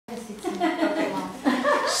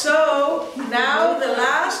So now the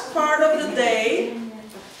last part of the day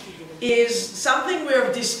is something we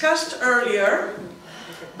have discussed earlier,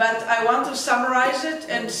 but I want to summarize it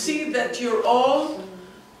and see that you're all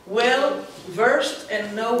well versed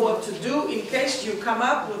and know what to do in case you come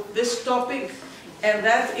up with this topic, and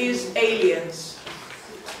that is aliens.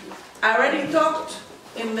 I already talked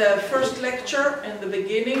in the first lecture in the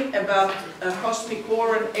beginning about a cosmic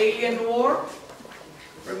war and alien war.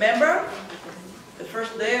 Remember? The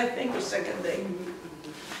first day, I think, or second day.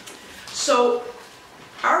 So,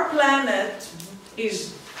 our planet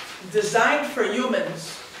is designed for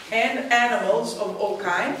humans and animals of all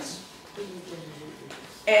kinds.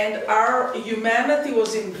 And our humanity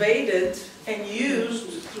was invaded and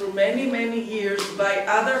used through many, many years by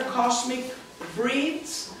other cosmic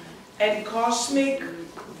breeds and cosmic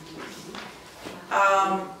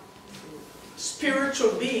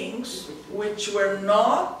spiritual beings which were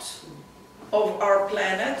not of our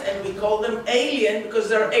planet, and we call them alien because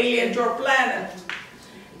they're alien to our planet.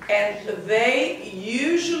 And they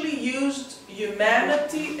usually used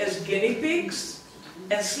humanity as guinea pigs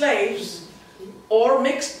and slaves, or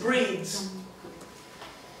mixed breeds.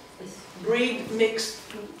 Breed mixed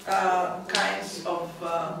kinds of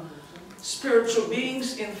spiritual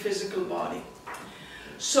beings in physical body.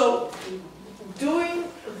 So,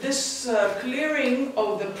 doing this clearing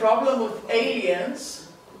of the problem with aliens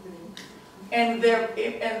and their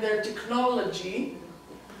technology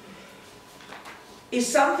is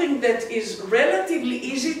something that is relatively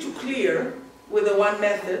easy to clear with the one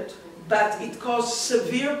method, but it causes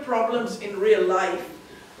severe problems in real life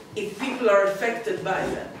if people are affected by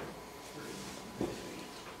them.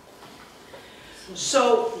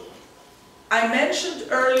 So, I mentioned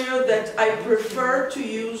earlier that I prefer to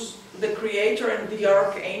use the Creator and the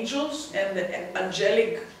archangels and the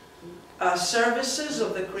angelic services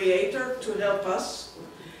of the Creator to help us,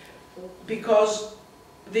 because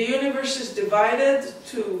the universe is divided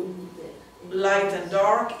to light and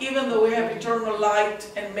dark. Even though we have eternal light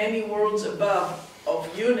and many worlds above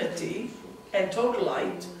of unity and total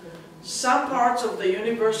light, some parts of the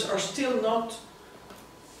universe are still not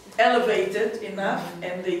elevated enough,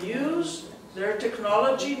 and they use their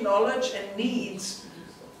technology, knowledge, and needs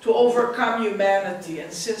to overcome humanity.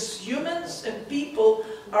 And since humans and people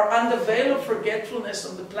are under the veil of forgetfulness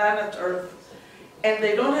on the planet Earth, and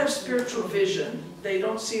they don't have spiritual vision, they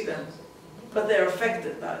don't see them, but they're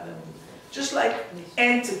affected by them. Just like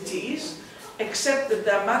entities, except that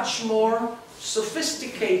they're much more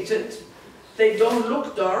sophisticated. They don't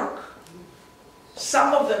look dark.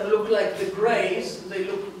 Some of them look like the grays, they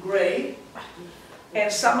look gray,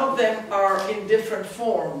 and some of them are in different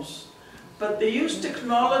forms. But they use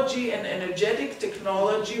technology and energetic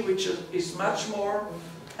technology, which is much more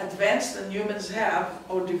advanced than humans have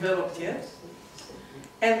or developed yet.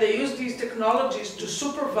 And they use these technologies to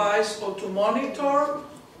supervise or to monitor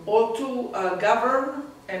or to govern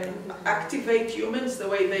and activate humans the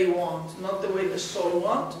way they want, not the way the soul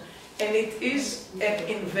wants. And it is an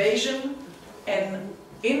invasion and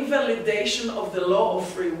invalidation of the law of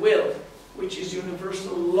free will, which is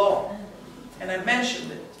universal law. And I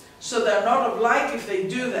mentioned it. So they're not of light if they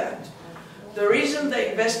do that. The reason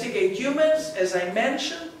they investigate humans, as I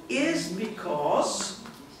mentioned, is because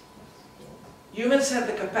humans have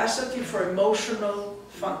the capacity for emotional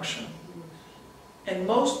function. And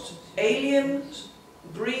most alien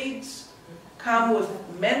breeds come with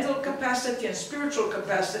mental capacity and spiritual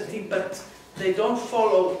capacity, but they don't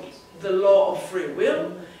follow the law of free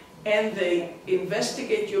will, and they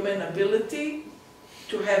investigate human ability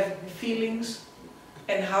to have feelings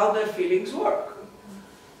and how their feelings work.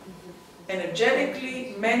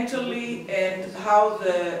 Energetically, mentally, and how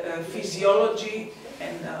the physiology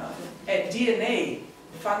and DNA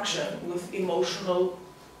function with emotional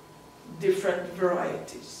different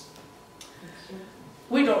varieties.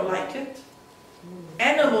 We don't like it.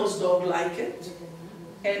 Animals don't like it.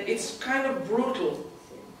 And it's kind of brutal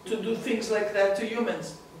to do things like that to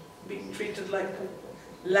humans, being treated like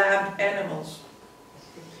lab animals.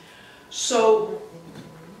 So,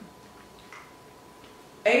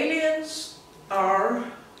 aliens are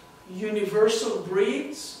universal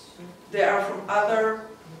breeds. They are from other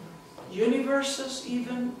universes,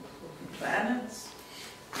 even planets.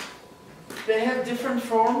 They have different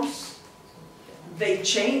forms. They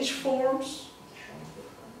change forms.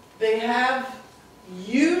 They have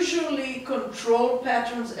usually control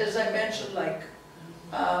patterns, as I mentioned, like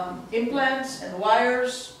implants and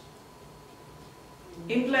wires.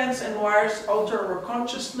 Implants and wires alter our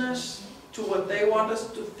consciousness to what they want us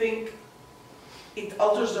to think. It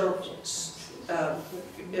alters our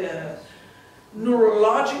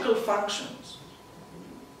neurological functions.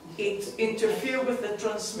 It interferes with the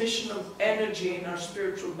transmission of energy in our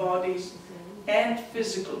spiritual bodies and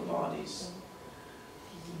physical bodies.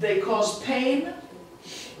 They cause pain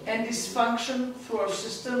and dysfunction through our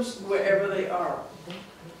systems wherever they are.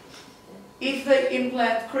 If they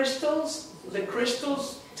implant crystals, the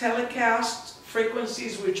crystals telecast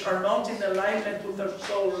frequencies which are not in alignment with our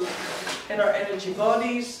soul and our energy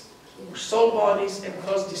bodies, soul bodies, and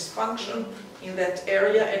cause dysfunction in that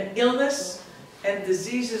area and illness and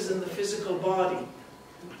diseases in the physical body,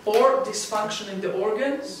 or dysfunction in the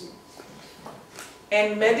organs.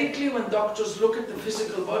 And medically, when doctors look at the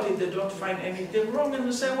physical body, they don't find anything wrong, and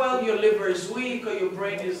they say, well, your liver is weak, or your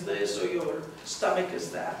brain is this, or your stomach is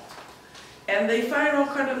that. And they find all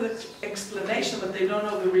kind of explanation, but they don't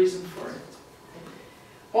know the reason for it.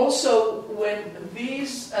 Also, when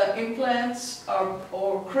these implants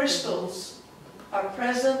or crystals are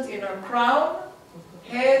present in our crown,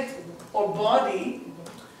 head, or body,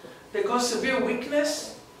 they cause severe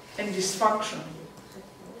weakness and dysfunction,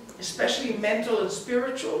 especially mental and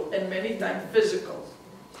spiritual, and many times physical.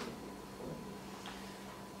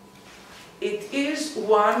 It is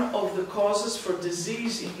one of the causes for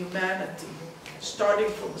disease in humanity, starting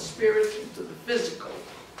from the spirit into the physical,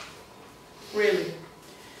 really.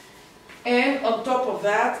 And on top of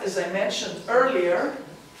that, as I mentioned earlier,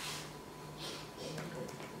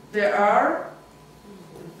 there are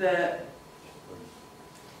the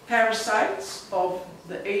parasites of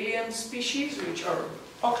the alien species, which are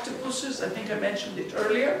octopuses. I think I mentioned it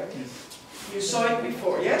earlier. You saw it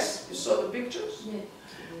before, yes? You saw the pictures?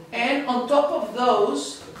 And on top of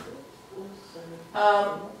those,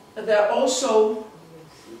 there are also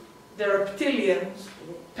the reptilian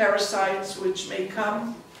parasites which may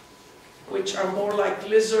come, which are more like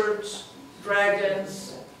lizards,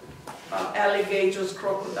 dragons, alligators,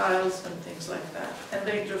 crocodiles, and things like that. And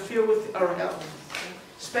they interfere with our health,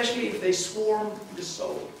 especially if they swarm the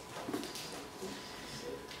soul.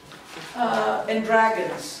 And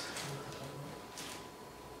dragons.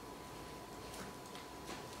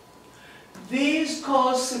 These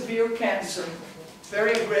cause severe cancer,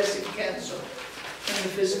 very aggressive cancer in the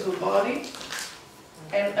physical body,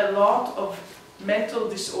 and a lot of mental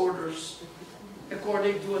disorders,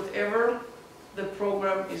 according to whatever the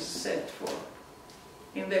program is set for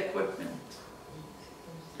in the equipment.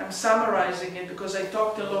 I'm summarizing it because I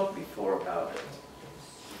talked a lot before about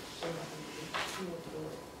it.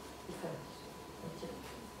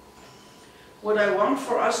 What I want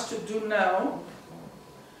for us to do now,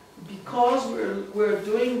 because we're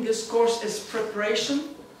doing this course as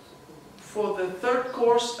preparation for the third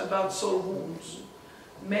course about soul wounds.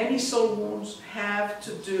 Many soul wounds have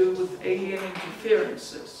to do with alien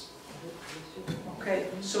interferences. Okay,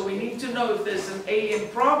 so we need to know if there's an alien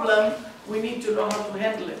problem, we need to know how to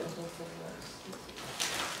handle it.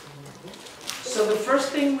 So the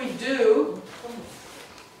first thing we do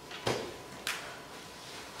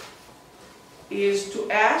is to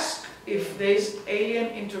ask if there's alien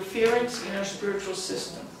interference in our spiritual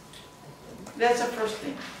system. That's the first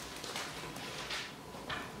thing.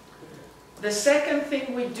 The second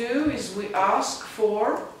thing we do is we ask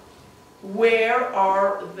for where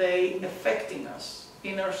are they affecting us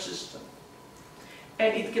in our system.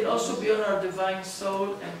 And it can also be on our divine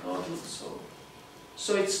soul and godly soul.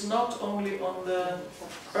 So it's not only on the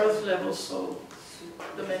earth level soul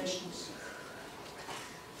dimensions.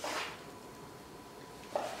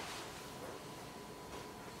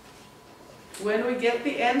 When we get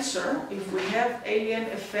the answer, if we have alien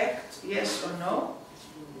effect, yes or no,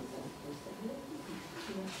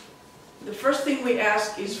 the first thing we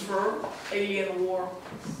ask is for alien war.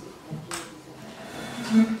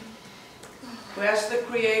 We ask the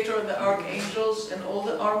Creator and the archangels and all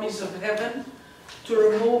the armies of heaven to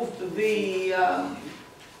remove the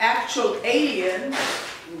actual aliens.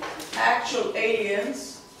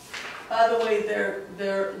 By the way,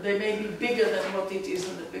 they may be bigger than what it is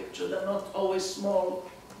in the picture. They're not always small.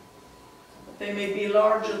 They may be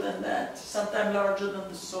larger than that, sometimes larger than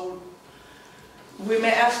the soul. We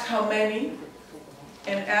may ask how many,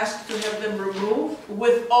 and ask to have them removed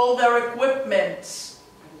with all their equipment.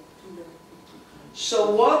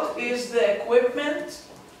 So what is the equipment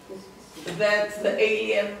that the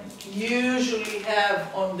alien usually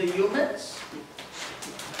have on the humans?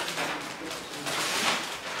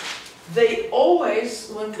 They always,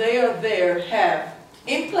 when they are there, have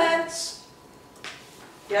implants,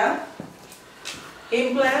 yeah?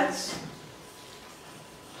 Implants.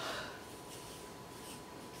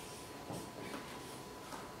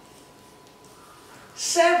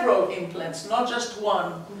 Several implants, not just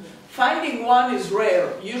one. Finding one is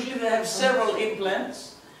rare. Usually they have several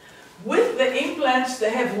implants, With the implants, they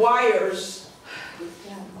have wires.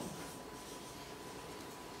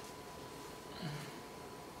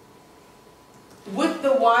 With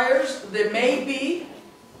the wires, there may be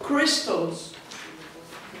crystals.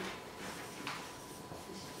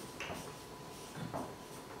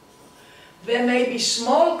 There may be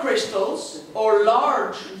small crystals or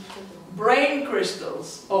large brain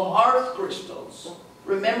crystals or heart crystals.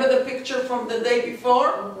 Remember the picture from the day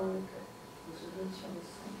before?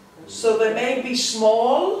 So they may be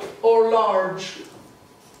small or large.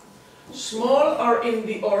 Small are in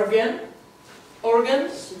the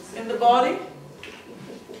organs in the body,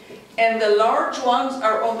 and the large ones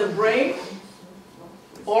are on the brain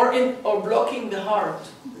or blocking the heart.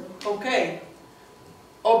 Okay,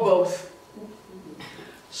 or both.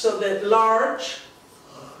 So the large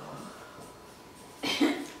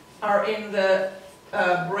are in the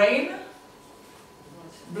brain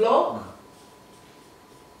block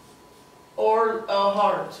or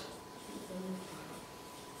heart.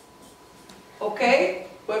 Okay?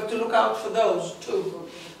 We have to look out for those too,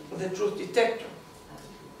 with the truth detector.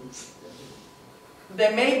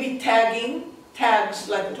 There may be tags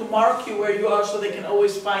like to mark you where you are so they can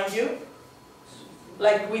always find you.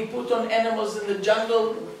 Like we put on animals in the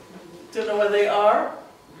jungle to know where they are.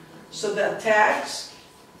 So there are tags.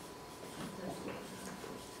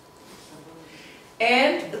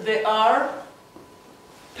 And there are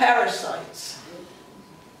parasites.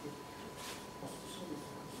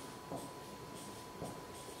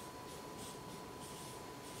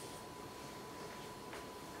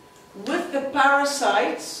 With the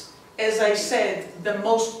parasites, as I said, the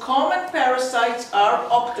most common parasites are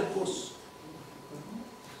octopus.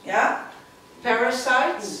 Yeah?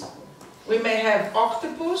 Parasites. We may have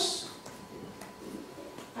octopus.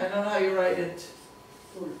 I don't know how you write it.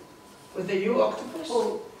 With the U, octopus?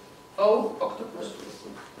 O, octopus.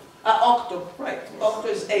 Octo, right. Octo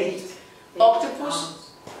is 8.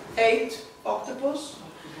 Octopus, 8 octopus.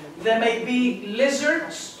 There may be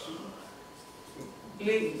lizards.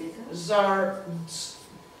 Lizards.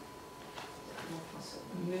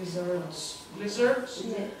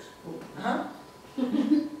 Huh?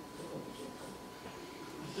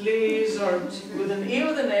 Lizards. With an E or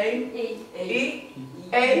with an A?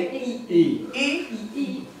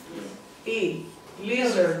 E.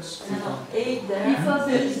 Lizards. L-E?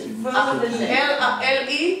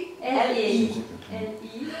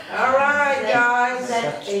 Alright, guys.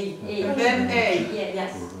 Then A.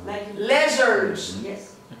 Yes. Lizards.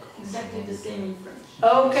 Yes. Exactly the same in French.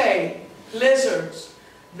 Okay. Lizards.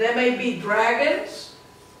 There may be dragons.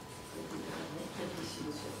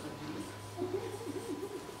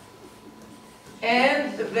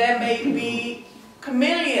 And there may be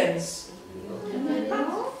chameleons.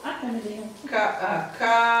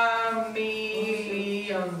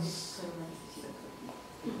 Chameleons.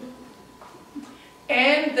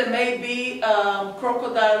 And there may be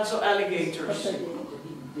crocodiles or alligators.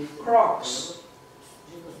 Crocs.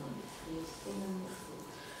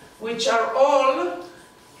 Which are all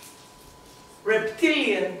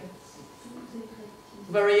reptilian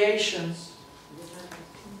variations.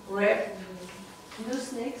 No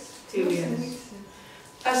snakes? Reptilians.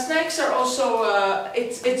 Snakes are also,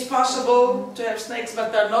 it's possible to have snakes,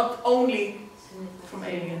 but they're not only from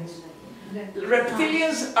aliens.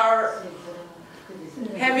 Reptilians are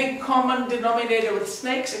having common denominator with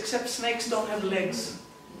snakes, except snakes don't have legs.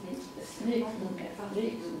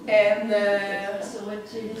 And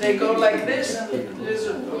they go like this, and the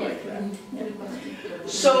lizard go like that.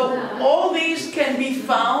 So all these can be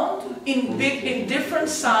found in different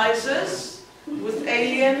sizes with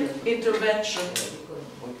alien intervention.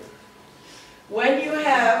 When you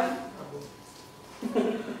have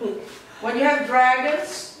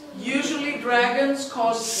dragons, usually dragons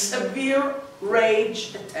cause severe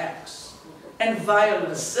rage attacks and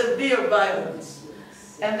violence, severe violence.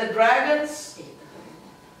 And the dragons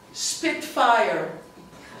spit fire.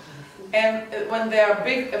 And when they are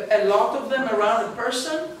big, a lot of them around a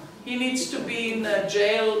person, he needs to be in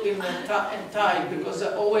jail and tied because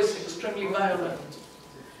they're always extremely violent.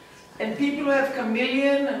 And people who have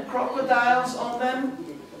chameleon and crocodiles on them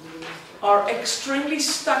are extremely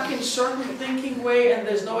stuck in certain thinking way, and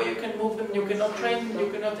there's no way you can move them, you cannot train them,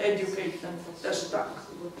 you cannot educate them. They're stuck.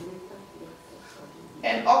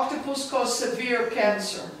 And octopus cause severe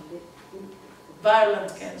cancer,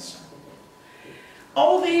 violent cancer.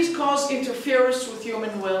 All these cause interference with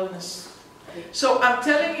human wellness. So I'm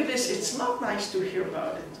telling you this, it's not nice to hear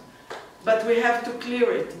about it, but we have to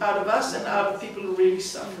clear it out of us and out of people who really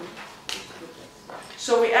suffer.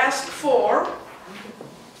 So we ask for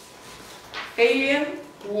alien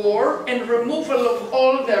war and removal of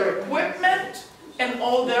all their equipment and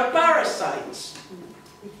all their parasites.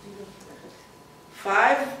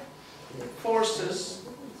 5 forces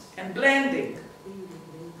and blending.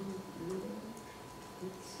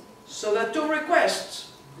 So there are 2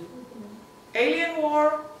 requests: alien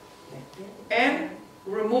war and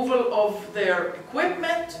removal of their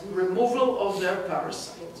equipment, removal of their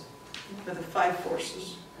parasites. For the 5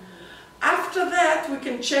 forces. After that, we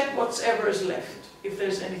can check whatever is left. If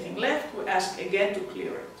there's anything left, we ask again to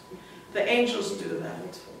clear it. The angels do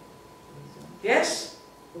that. Yes?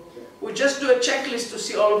 We just do a checklist to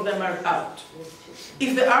see all of them are out.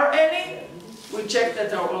 If there are any, we check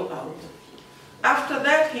that they're all out. After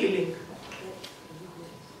that, healing.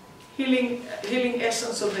 Healing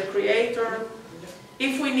essence of the Creator.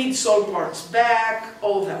 If we need soul parts back,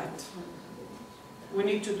 all that. We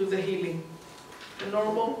need to do the healing. The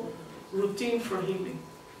normal routine for healing.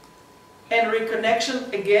 And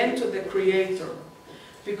reconnection again to the Creator.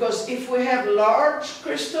 Because if we have large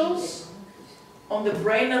crystals on the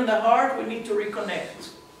brain and the heart, we need to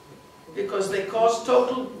reconnect. Because they cause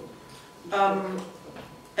total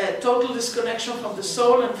disconnection from the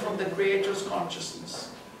soul and from the Creator's consciousness.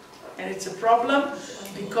 And it's a problem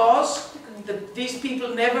because these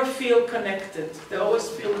people never feel connected. They always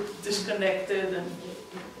feel disconnected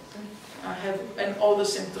and all the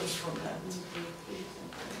symptoms from that.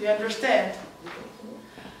 You understand?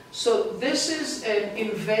 So this is an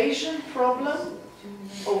invasion problem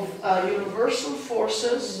of universal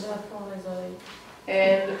forces,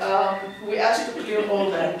 and we ask to clear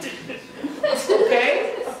all that.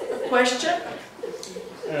 Okay? Question?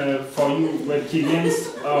 For you,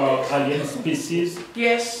 reptilians are alien species?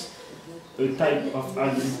 Yes. A type of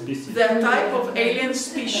alien species? They're a type of alien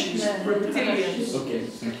species, reptilians. Okay,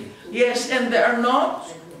 thank you. Yes, and they are not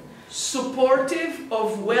supportive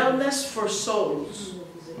of wellness for souls.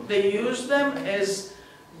 They use them as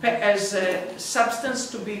a substance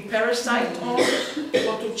to be parasite on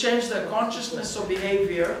or to change their consciousness or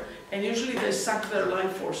behavior, and usually they suck their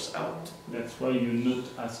life force out. That's why you're not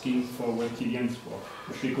asking for reptilians for,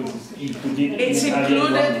 because it's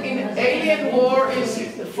included in alien war is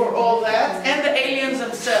for all that, and the aliens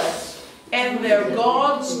themselves, and their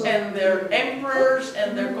gods, and their emperors,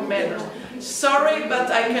 and their commanders. Sorry, but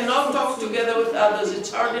I cannot talk together with others.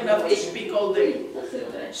 It's hard enough to speak all day.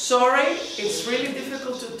 Sorry, it's really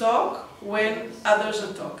difficult to talk when others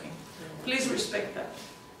are talking. Please respect that.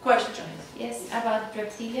 Question? Yes, about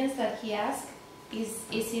reptilians that he asked, is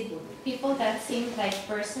it people that seem like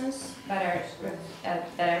persons but are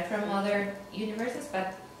from other universes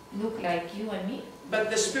but look like you and me? But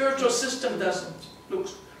the spiritual system doesn't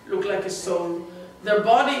look like a soul. Their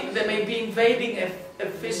body, they may be invading a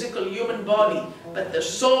physical human body, but their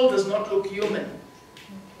soul does not look human.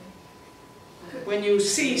 When you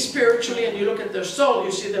see spiritually and you look at their soul,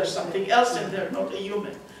 you see there's something else in there, not a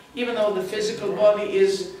human. Even though the physical body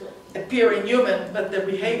is appearing human, but their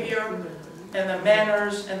behavior and their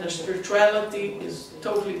manners and their spirituality is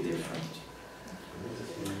totally different.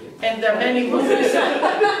 And there are many movies.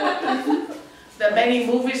 There are many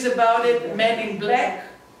movies about it. Men in Black.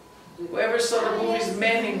 Whoever saw the movies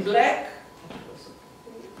Men in Black?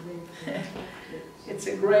 It's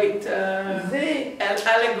a great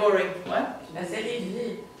allegory. What?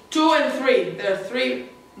 2 and 3. There are 3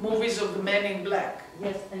 movies of the Men in Black.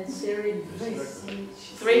 Yes, and series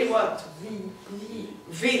 3 what?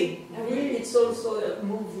 V. It's also a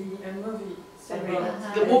movie.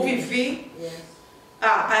 The movie V? Yes.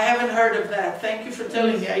 Ah, I haven't heard of that. Thank you for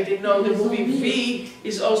telling me. I didn't know the movie V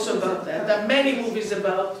is also about that. There are many movies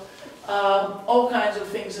about all kinds of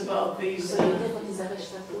things about these.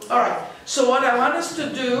 Alright, so what I want us to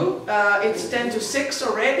do, it's 10 to 6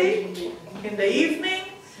 already in the evening.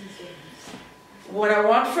 What I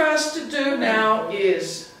want for us to do now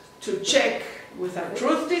is to check with our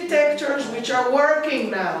truth detectors, which are working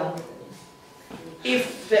now,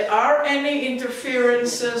 if there are any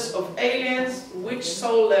interferences of aliens, which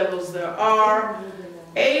soul levels there are,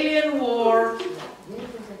 alien war,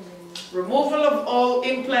 removal of all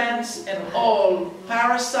implants and all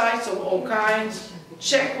parasites of all kinds,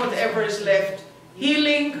 check whatever is left,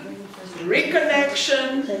 healing,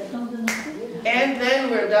 reconnection, and then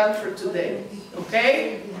we're done for today.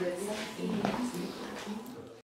 Okay?